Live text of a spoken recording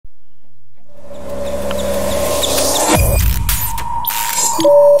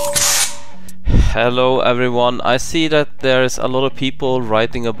Hello everyone. I see that there is a lot of people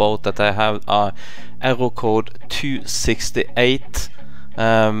writing about that I have error code 268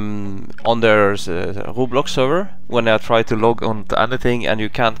 on their Roblox server when I try to log on to anything and you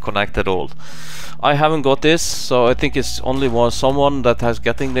can't connect at all. I haven't got this, so I think it's only someone that has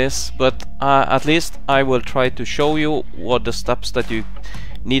getting this, but at least I will try to show you what the steps that you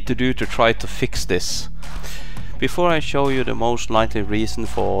need to do to try to fix this. Before I show you the most likely reason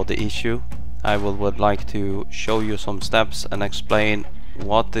for the issue, I would like to show you some steps and explain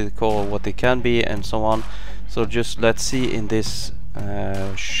what they call, what they can be, and so on. So just let's see in this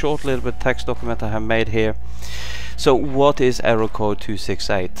short little bit text document I have made here. So what is error code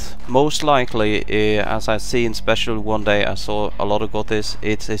 268? Most likely, as I see in special one day I saw a lot of got this.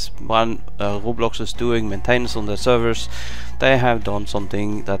 It is when Roblox is doing maintenance on their servers, they have done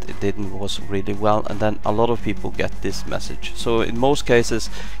something that it was really well, and then a lot of people get this message. So in most cases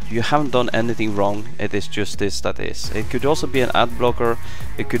you haven't done anything wrong, it is just this that is. It could also be an ad blocker,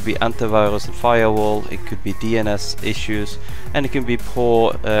 it could be antivirus and firewall, it could be DNS issues, and it can be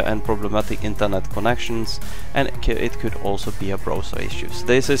poor and problematic internet connections, and it could also be a browser issues.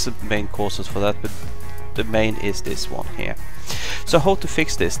 This is the main causes for that, but the main is this one here. So how to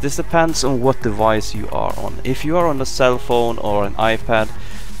fix this? This depends on what device you are on. If you are on a cell phone or an iPad,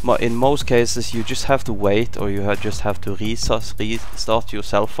 in most cases you just have to wait, or you just have to restart your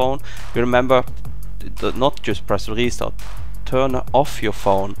cell phone. You remember, not just press restart, turn off your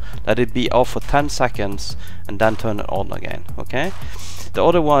phone, let it be off for 10 seconds and then turn it on again. Okay. The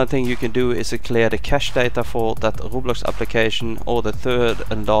other one thing you can do is to clear the cache data for that Roblox application, or the third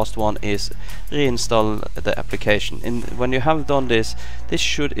and last one is reinstall the application. When you have done this, this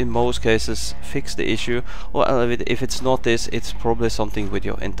should in most cases fix the issue, or if it's not this, it's probably something with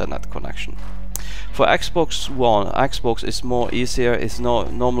your internet connection. For Xbox is more easier. It's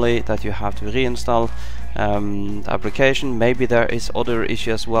normally that you have to reinstall the application. Maybe there is other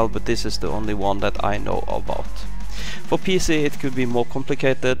issue as well, but this is the only one that I know about. For PC it could be more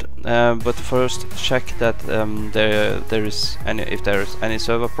complicated, but first check that if there is any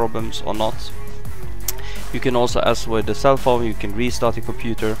server problems or not. You can also, as with the cell phone, you can restart your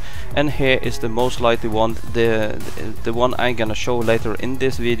computer, and here is the most likely one, the one I'm gonna show later in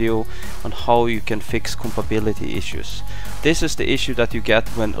this video on how you can fix compatibility issues. This is the issue that you get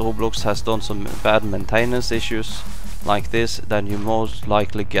when Roblox has done some bad maintenance issues like this. Then you most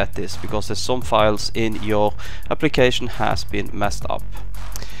likely get this because there's some files in your application has been messed up.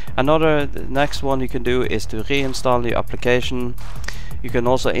 The next one you can do is to reinstall your application. You can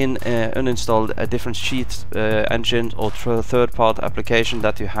also uninstall a different sheet engine or third-party application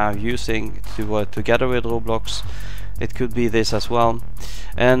that you have using to together with Roblox. It could be this as well.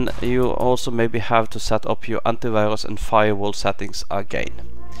 And you also maybe have to set up your antivirus and firewall settings again.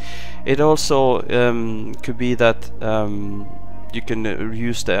 It also could be that you can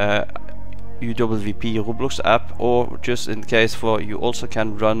use the UWP Roblox app, or just in case you also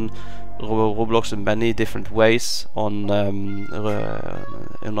can run Roblox in many different ways on a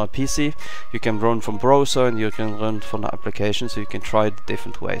PC. You can run from browser and you can run from the application, so you can try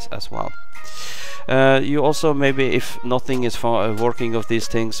different ways as well. You also, maybe if nothing is working of these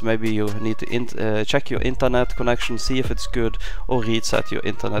things, maybe you need to check your internet connection, see if it's good, or reset your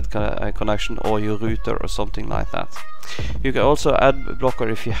internet connection or your router or something like that. You can also add blocker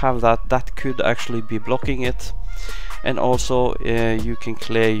if you have that could actually be blocking it. And also you can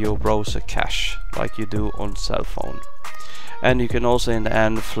clear your browser cache like you do on cell phone. And you can also in the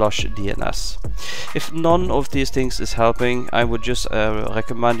end flush DNS. If none of these things is helping, I would just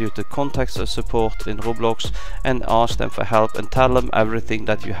recommend you to contact the support in Roblox and ask them for help and tell them everything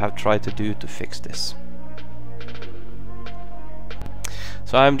that you have tried to do to fix this.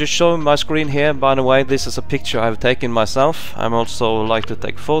 So I'm just showing my screen here. By the way, this is a picture I've taken myself. I'm also like to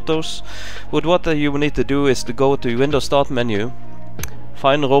take photos. But what you will need to do is to go to Windows Start menu,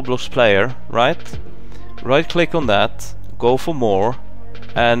 find Roblox player, right click on that, go for more,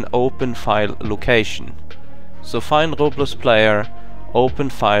 and open file location. So find Roblox player, open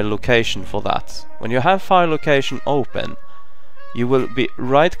file location for that. When you have file location open, you will be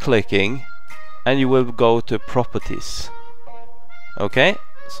right clicking and you will go to properties. Okay,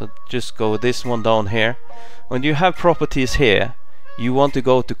 so just go this one down here. When you have properties here, you want to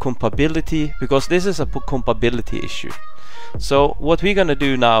go to compatibility, because this is a compatibility issue. So what we're gonna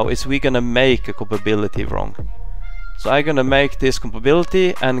do now is we're gonna make a compatibility wrong. So I'm gonna make this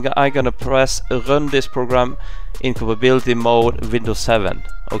compatibility, and I'm gonna press run this program in compatibility mode Windows 7.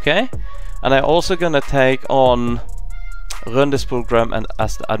 Okay, and I'm also gonna take on run this program and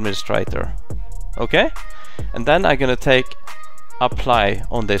as the administrator. Okay, and then I'm gonna take apply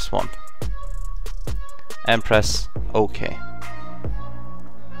on this one. and press OK.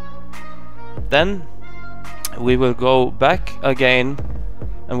 Then we will go back again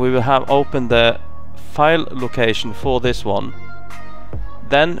and we will have opened the file location for this one.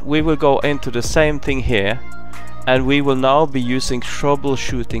 Then we will go into the same thing here, and we will now be using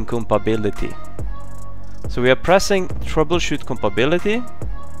Troubleshooting Compatibility. So we are pressing Troubleshoot Compatibility,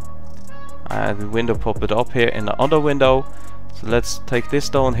 and the window popped up here in the other window. So let's take this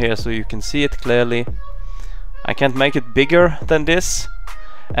down here so you can see it clearly. I can't make it bigger than this.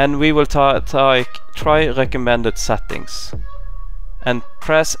 And we will try recommended settings and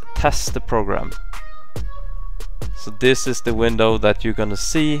press test the program. So this is the window that you're gonna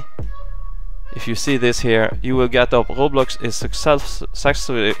see. If you see this here, you will get up Roblox is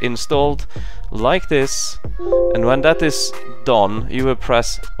successfully installed like this, and when that is done you will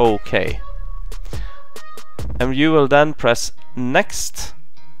press OK, and you will then press next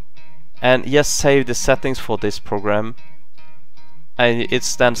and yes, save the settings for this program, and it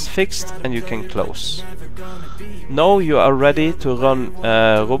stands fixed and you can close. Now you are ready to run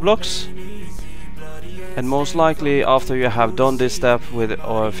Roblox, and most likely after you have done this step with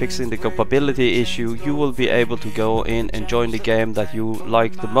fixing the compatibility issue, you will be able to go in and join the game that you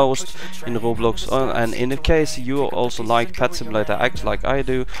like the most in Roblox. And in the case you also like Pet Simulator X like I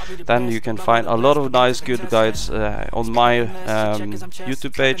do, then you can find a lot of nice good guides on my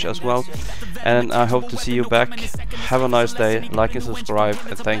YouTube page as well. And I hope to see you back. Have a nice day, like and subscribe,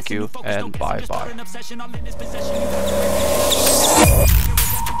 and thank you, and bye bye.